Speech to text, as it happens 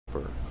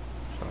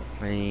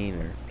playing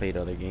or played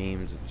other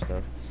games and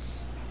stuff.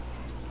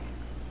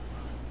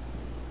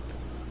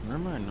 Never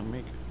mind, I'll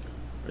make it.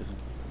 Present.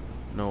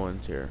 No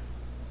one's here.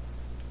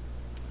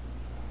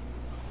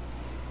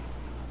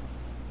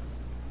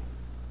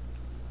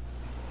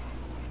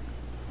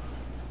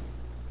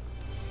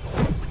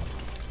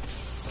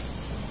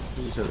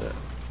 Who said that?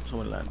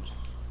 Someone landed.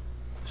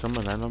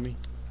 Someone land on me?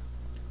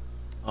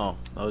 Oh,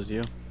 that was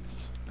you?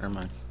 Never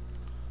mind.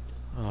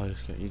 Oh,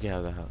 you can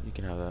have that. You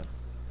can have that.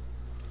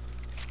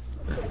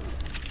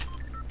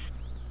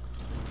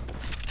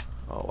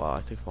 Oh wow,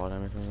 I take fall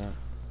damage from that.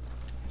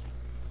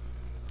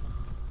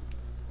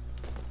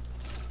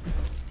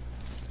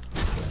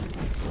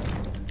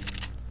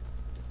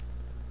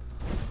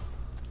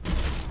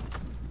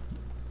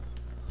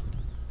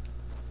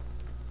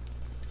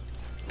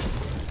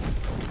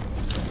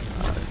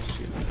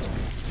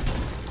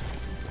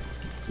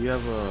 Do you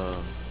have a...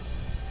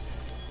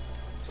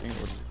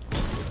 What's it?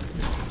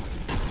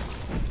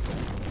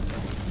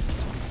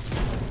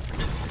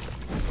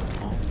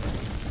 Oh.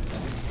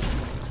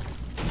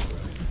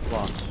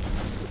 Floss.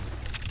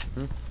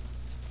 Hmm?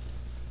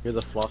 You're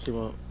the flossy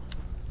one?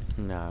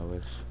 Nah, I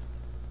wish.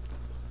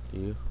 Do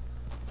you?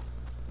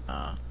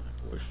 Nah, I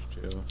wish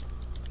to.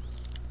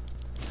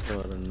 I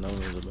would have known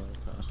it was about to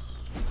pass.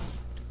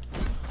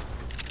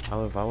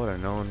 If I would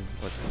have known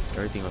what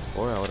everything was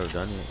for, I would have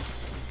done it.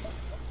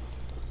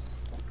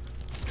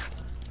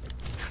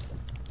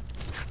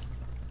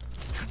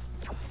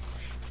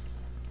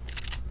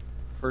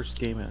 First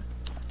game I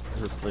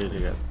ever played, I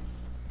got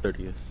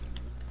 30th.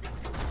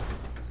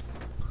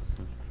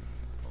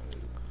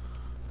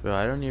 Bro,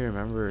 I don't even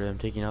remember them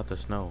taking out the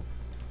snow.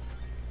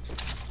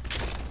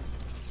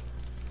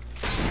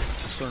 I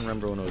still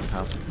remember when it was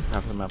half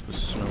the map was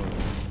snow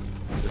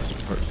and this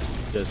part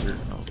desert,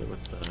 and I was like,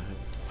 what the heck?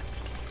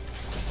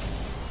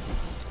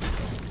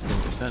 It doesn't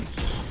make sense.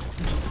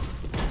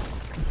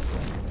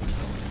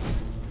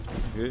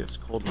 Dude, it's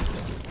cold in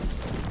here.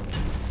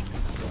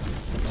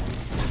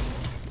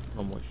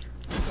 No moisture.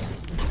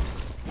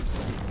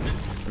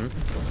 Hmm?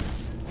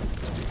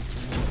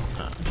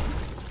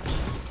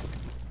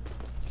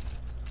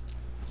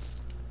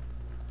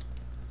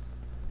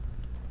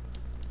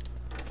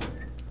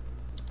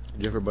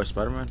 Did you ever buy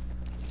Spider-Man?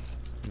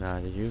 Nah,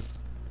 did you?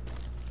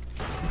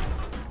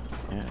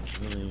 Yeah, it's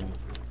really a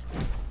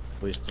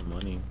waste of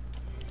money.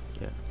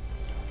 Yeah.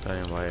 I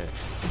didn't buy it.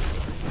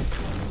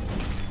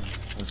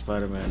 And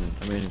Spider-Man,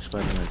 Amazing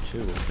Spider-Man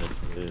 2,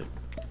 that's it.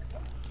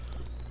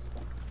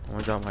 I'm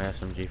gonna drop my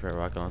SMG for a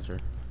rocket launcher.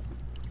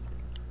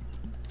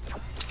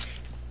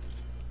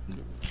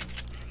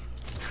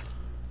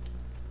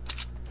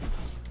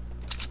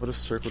 What if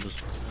circle just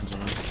depends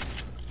on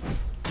us?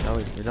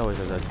 It always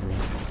does that to me.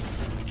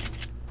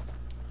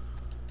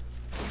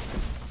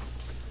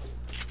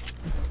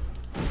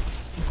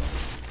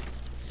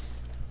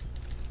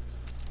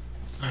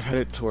 I've had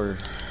it to where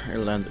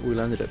we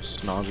landed at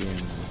Snobby and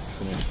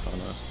finished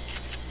on us.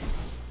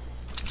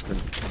 I'm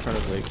kind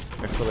of like,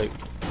 I feel like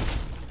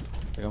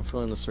I'm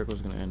feeling the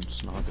circle's gonna end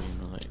Snobby,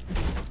 you know, like,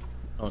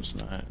 no it's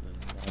not,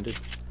 and then landed.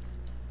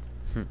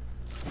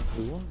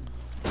 We won.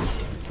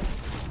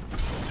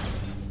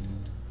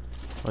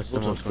 What's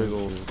the most big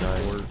old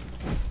fort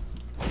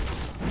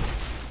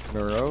in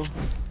a row?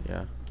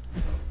 Yeah.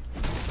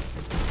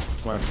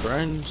 My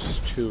friends,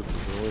 2,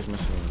 because we're always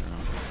missing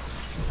around.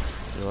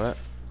 You what?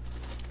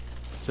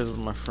 It says with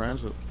my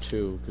friends, with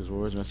 2, because we're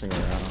always messing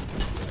around.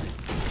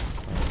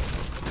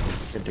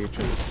 Can't take each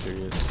other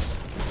serious.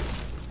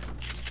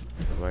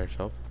 By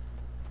yourself?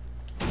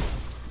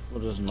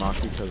 We'll just knock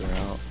each other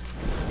out.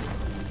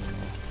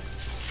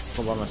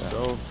 All by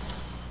myself.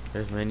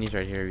 There's minis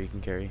right here you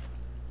can carry.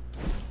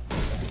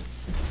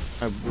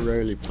 I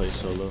rarely play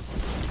solo.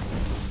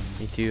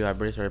 Me too, I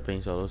barely started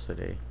playing solos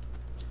today.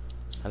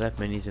 I left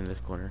minis in this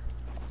corner.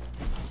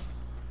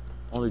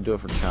 Only do it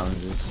for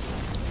challenges.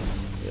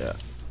 Yeah.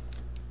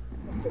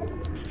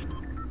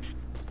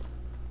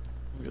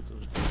 Get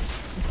those.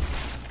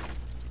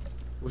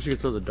 Wish you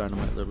could throw the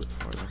dynamite a little bit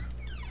farther.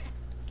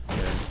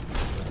 Yeah.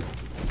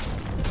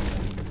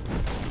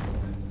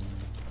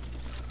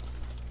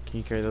 Can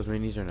you carry those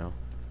minis or no?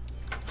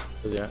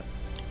 Yeah.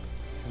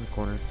 In the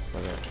corner by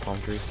that palm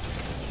tree.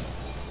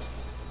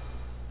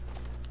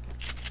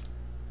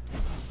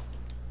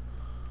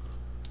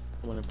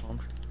 One in palm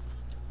tree.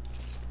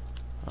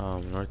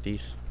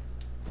 Northeast.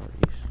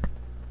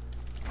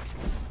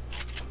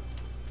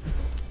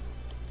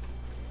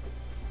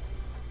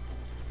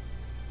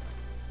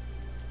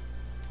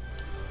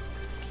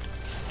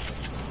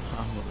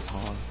 I'm moving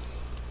on.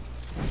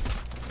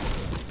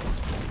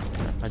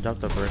 I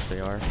dropped the burst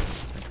AR.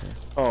 Okay.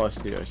 Oh, I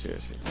see. I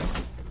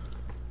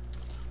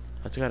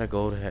just got a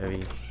gold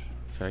heavy.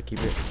 Should I keep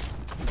it?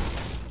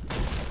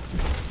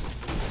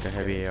 Like a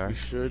heavy AR? You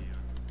should.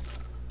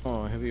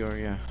 Oh, heavy R,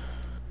 yeah.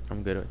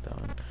 I'm good with that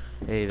one.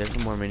 Hey, there's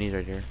some more minis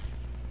right here.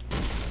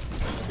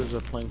 There's a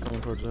plane coming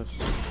towards us.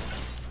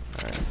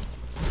 Alright.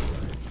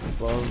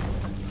 Above.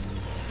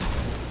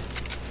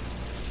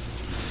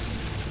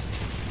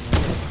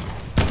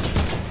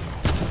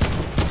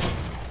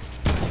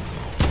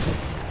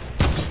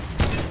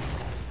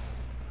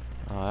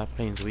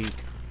 plane's weak.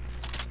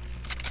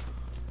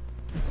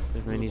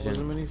 There's minis Where's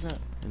the minis at?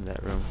 in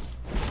that room.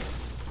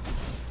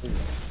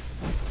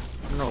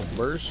 No,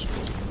 burst.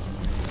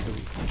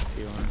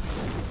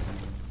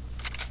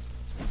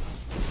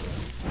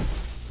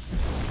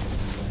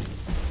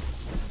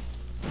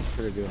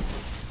 Pretty good.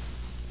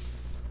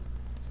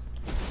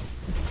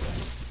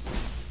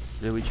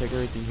 Did we check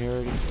everything here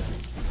already? Yeah,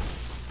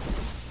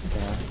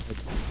 I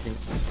think.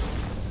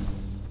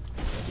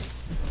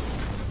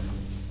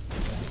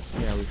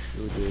 Yeah, we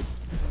did.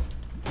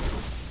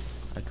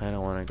 I kind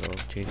of want to go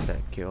chase that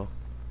kill.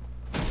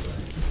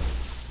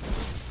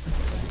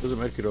 There's a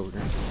medkit over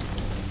here.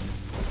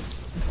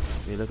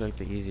 They look like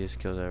the easiest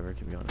kills ever,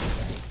 to be honest.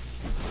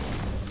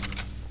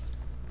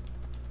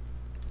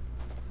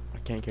 I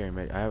can't carry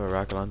med. I have a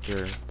rocket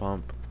launcher,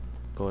 pump,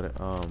 gold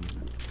AR,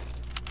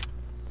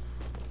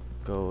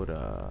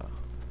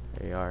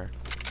 and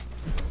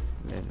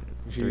then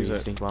You should 3 use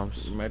that stink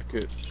bombs.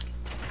 medkit.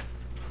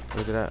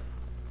 Look at that.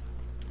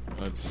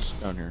 It's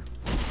down here.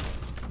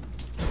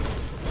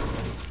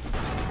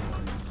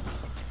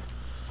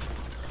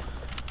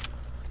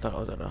 I thought I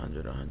was at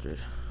 100.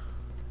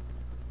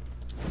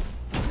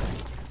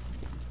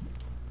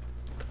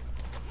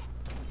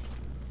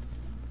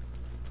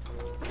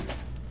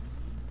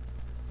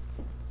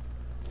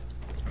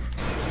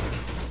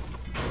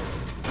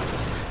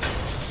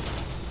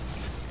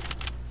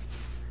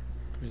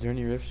 Is there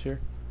any rifts here?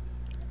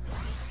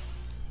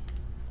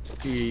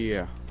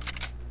 Yeah.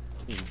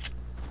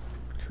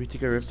 Should we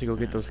take a rift to go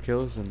get those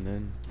kills and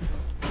then...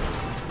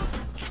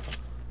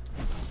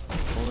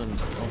 Hold on.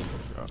 Oh,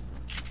 shot.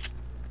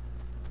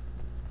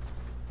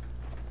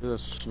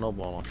 There's a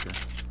snowball launcher.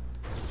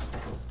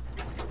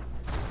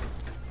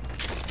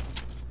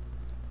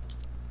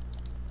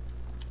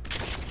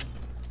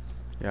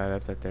 Yeah, I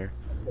left that there.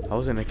 I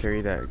was gonna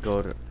carry that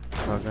gold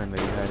shotgun that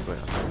you had, but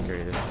I'm gonna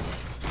carry this one.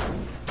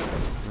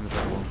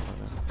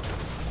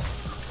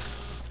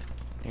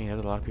 Dang, there's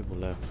a lot of people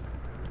left.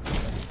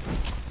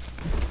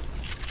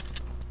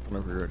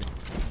 Whenever you're ready.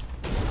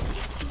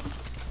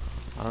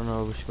 I don't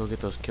know if we should go get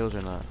those kills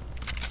or not.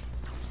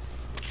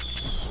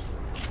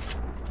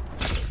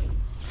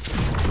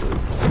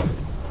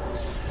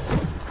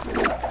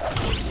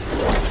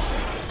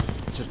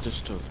 Just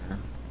still there.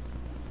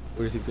 Where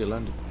do you think they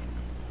landed?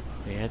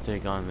 They had to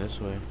have gone this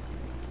way.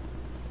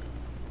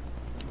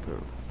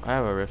 I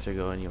have a rift to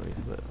go anyways,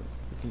 but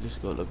we can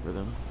just go look for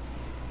them.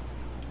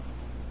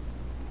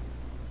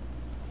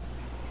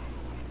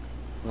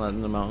 Not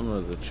in the mountain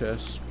or the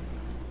chest.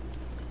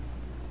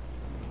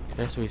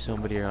 There has to be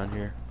somebody around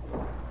here.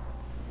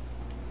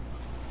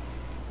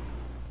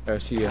 I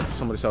see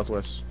somebody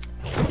southwest.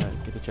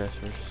 Alright, get the chest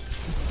first.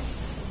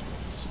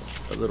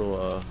 A little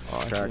Oh,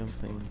 I see shack him.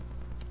 thing.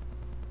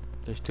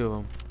 There's 2 of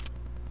them.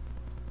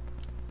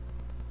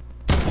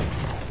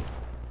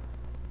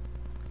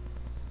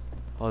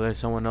 Oh, there's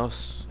someone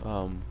else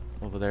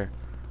over there.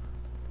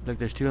 Look,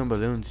 there's 2 in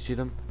balloons. You see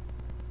them?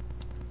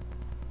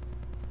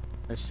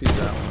 I see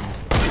that one.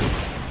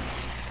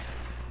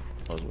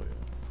 I was way up.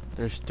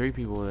 There's 3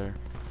 people there.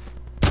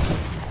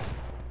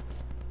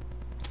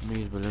 Let me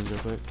use balloons real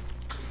quick.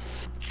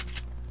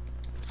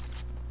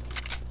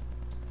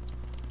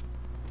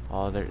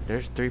 Oh,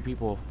 there's 3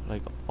 people.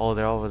 Like, oh,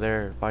 they're over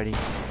there fighting.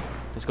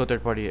 Let's go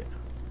third party it.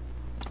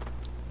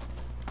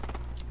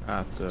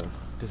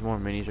 There's more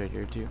minis right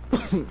here too.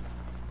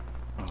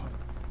 Oh.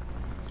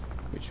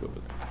 Meet you over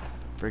there.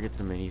 Forget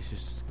the minis.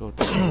 Just go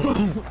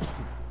third.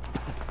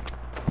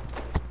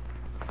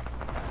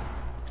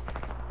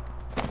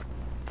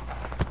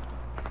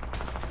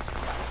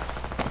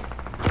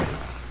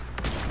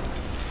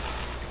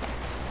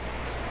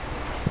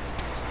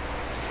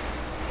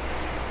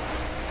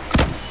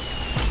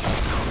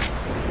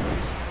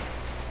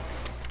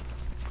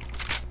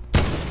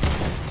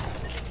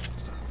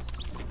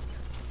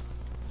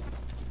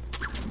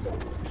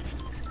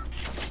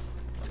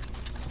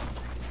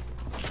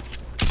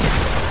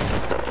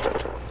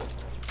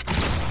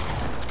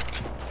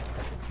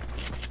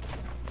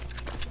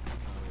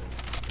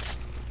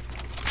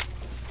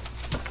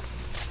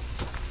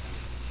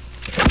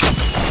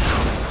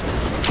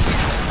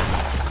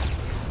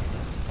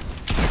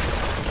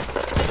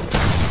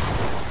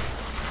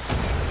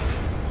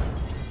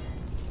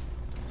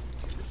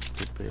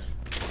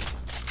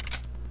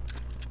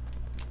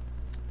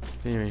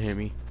 Didn't even hit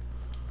me.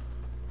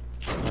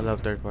 I love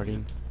third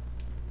partying.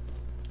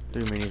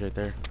 3 minis right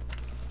there.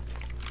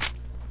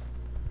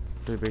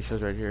 3 big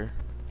shells right here.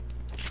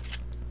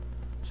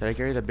 Should I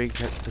carry the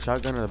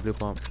shotgun or the blue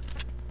pump?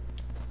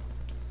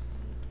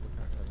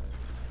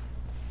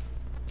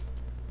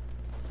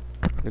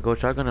 The gold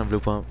shotgun or blue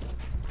pump?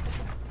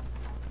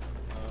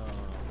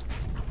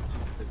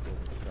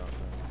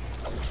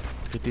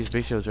 Get these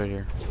big shells right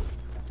here.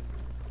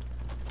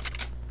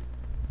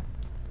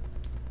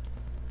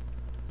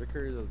 They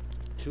carry the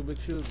 2 big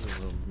shields or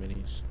the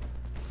minis?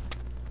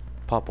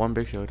 Pop 1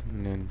 big shield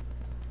and then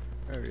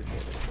I already did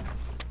it.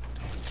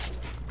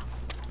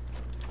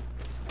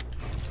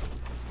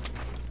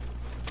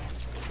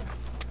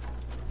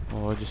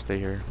 oh, I'll just stay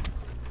here.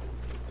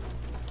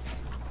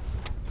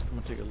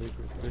 gonna take a leak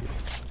real quick.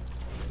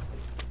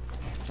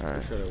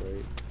 Alright. Should I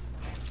wait?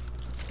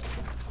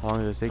 How long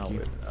does it take I'll you?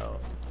 wait it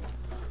out.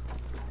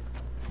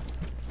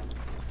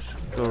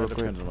 Go real It quick.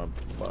 depends on my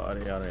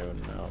body. I don't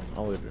even know.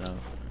 I'll wait it out.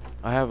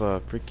 I have a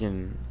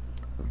freaking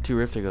 2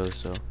 rift to go,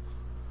 so.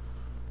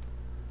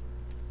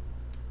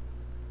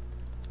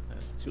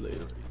 It's too late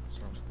already.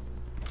 So I'm just gonna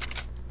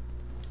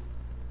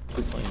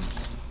quit playing.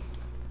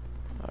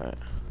 Alright.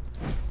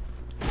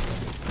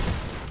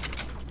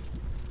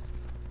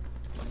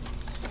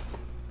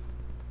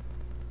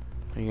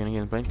 Are you gonna get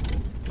in the plane?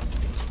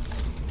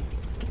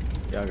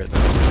 Yeah, I got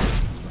that.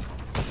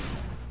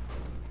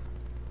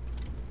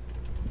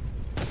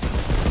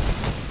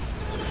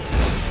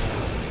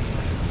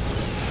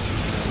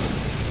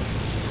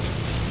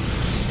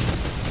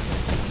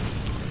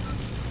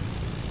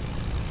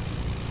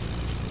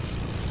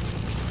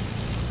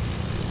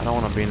 I don't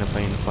want to be in the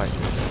plane to fight.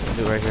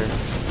 Do it right here.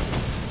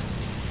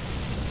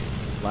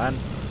 Land?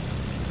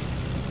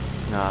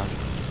 Nah.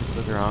 Just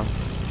look around.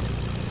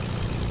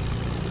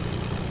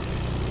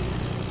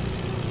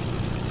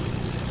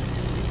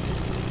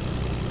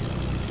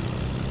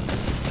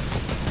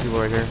 People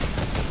right here.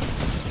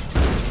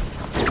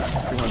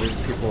 200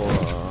 people,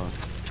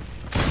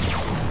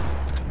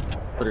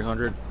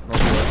 300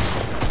 northwest.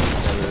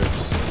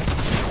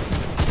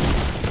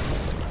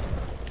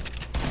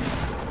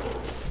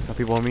 Got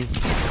people on me.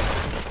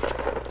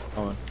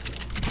 Coming.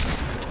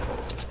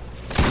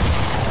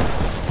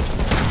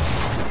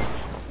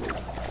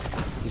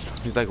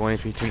 He's like 1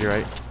 HP to your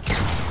right.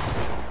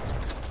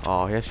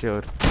 Oh, he has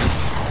shield.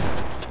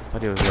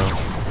 Thought he was low.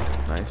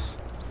 Nice.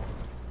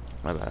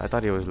 My bad. I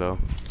thought he was low.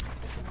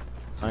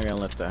 I ain't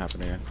gonna let that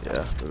happen again.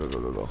 Yeah.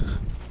 Go.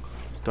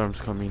 Storm's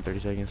coming in 30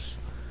 seconds.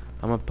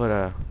 I'm gonna put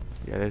a.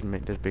 Yeah, there's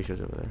big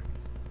shields over there.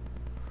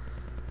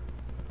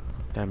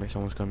 Damn it,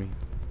 someone's coming.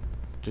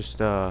 Just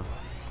let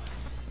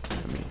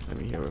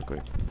me heal real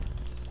quick.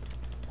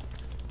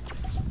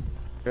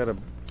 Got a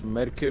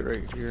med kit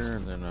right here,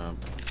 and then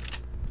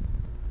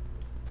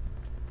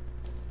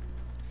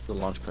the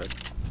launch pad.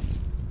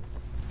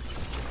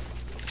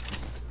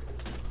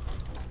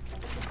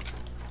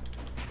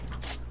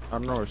 I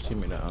don't know where his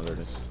teammate at. Oh, there it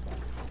is.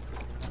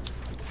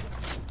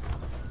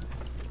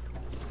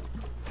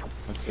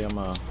 Okay, I'm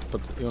put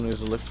the, you wanna use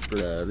the lift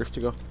for rift to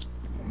go?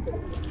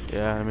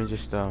 Yeah, let me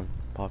just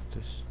pop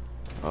this.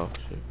 Oh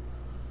shit.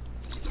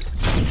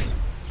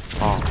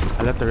 Oh,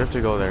 I left the rift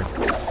to go there.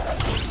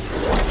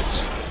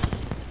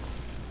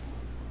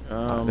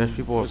 There's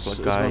people with Let's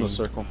guy. go in a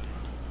circle.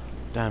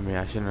 Damn it,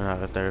 I shouldn't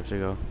have left the rift to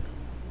go.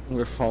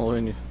 They're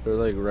following you. They're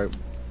like right. They're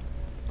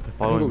I can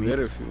following go me. get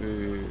it if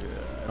you.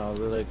 No,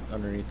 they're like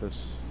underneath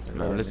us. They're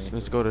No, right let's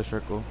underneath us. go to the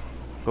circle.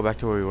 Go back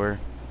to where we were.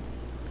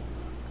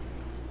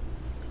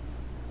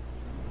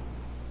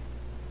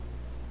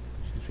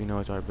 Since we know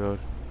it's our build.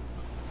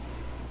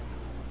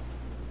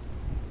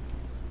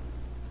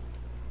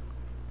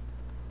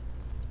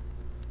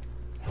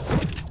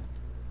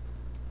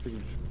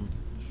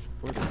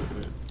 Where did it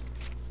go?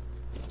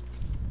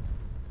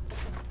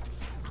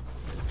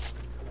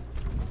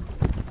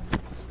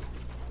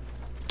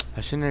 I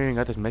shouldn't have even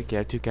got this medkit. I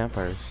have 2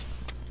 campfires.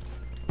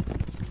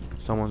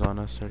 Someone's on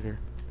us right here.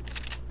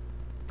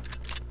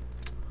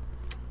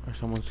 Or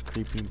someone's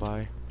creeping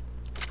by.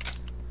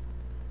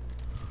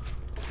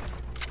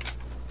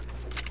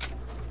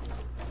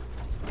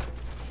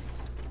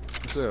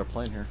 Looks like a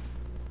plane here.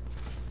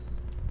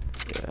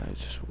 Yeah,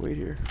 just wait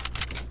here.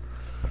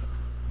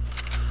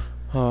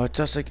 Oh, it's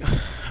just like.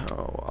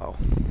 Oh, wow.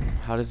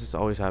 How does this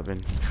always happen?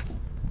 Do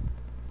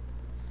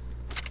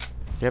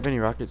you have any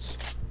rockets?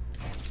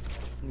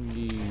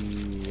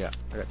 Yeah,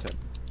 I got 10.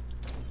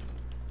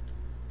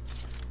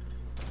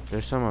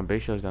 There's some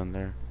base shells down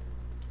there.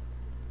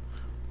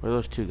 Where are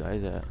those 2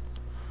 guys at?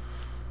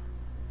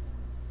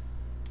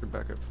 We're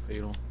back at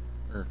Fatal.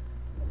 Or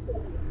a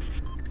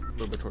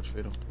little bit towards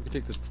Fatal. We can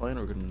take this plane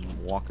or we can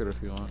walk it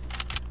if you want.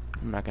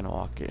 I'm not gonna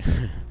walk it.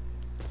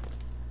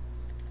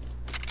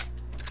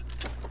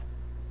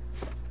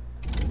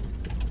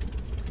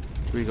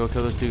 Should we go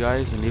kill those 2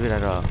 guys and leave it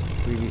at a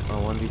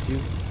 1v2?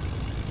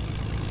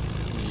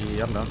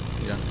 Yeah, I'm done.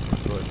 Yeah,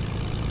 go ahead.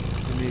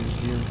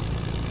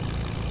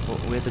 Well,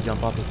 we have to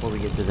jump off before we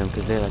get to them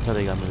because that's how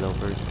they got me low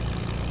first.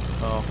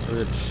 Oh, we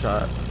get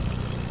shot.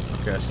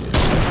 Okay, I see it.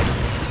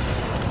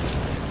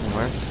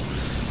 Where?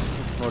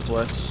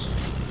 Northwest.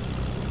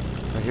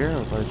 Right here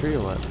or by the tree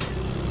or what?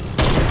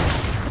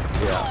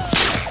 Yeah.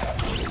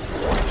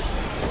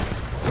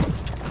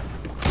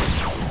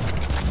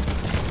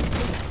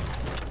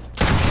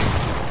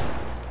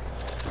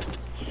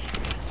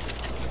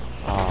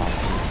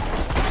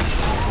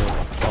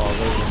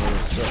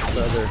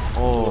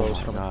 Oh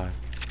my god.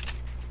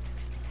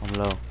 I'm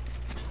low.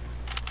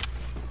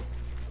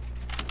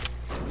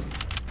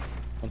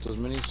 Want those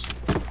minis?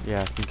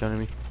 Yeah, can you come to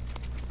me?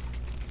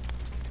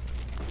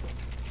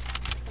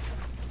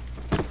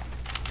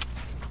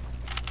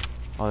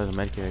 Oh, there's a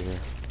medkit right here.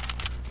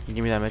 Can you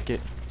give me that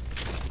medkit?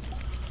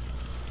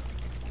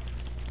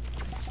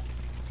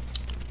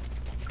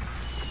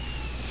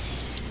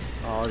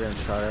 Oh, I'm getting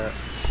shot at.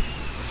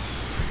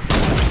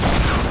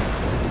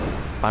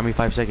 Buy me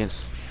 5 seconds.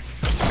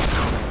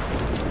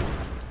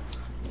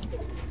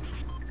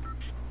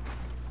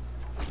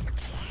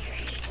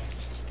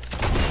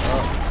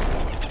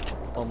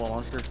 Oh, my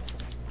monster.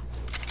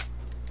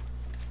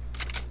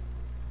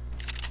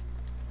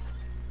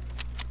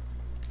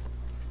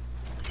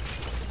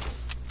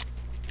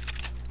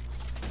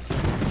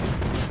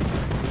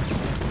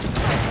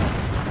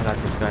 I got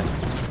this guy.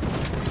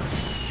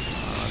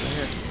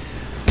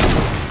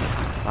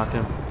 Knocked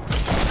him.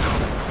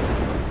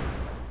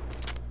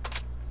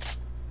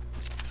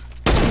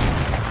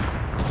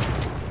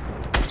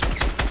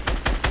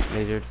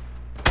 Lasered.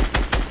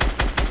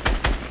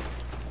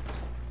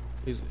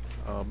 He's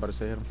about to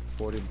say hit him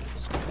for 40.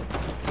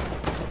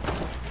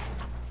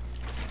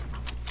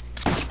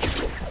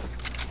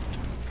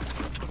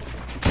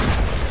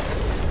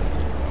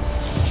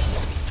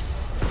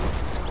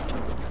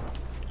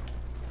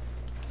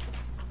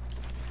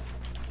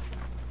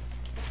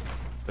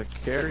 The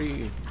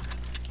carry.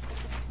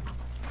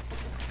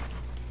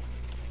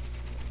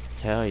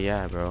 Hell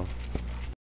yeah, bro.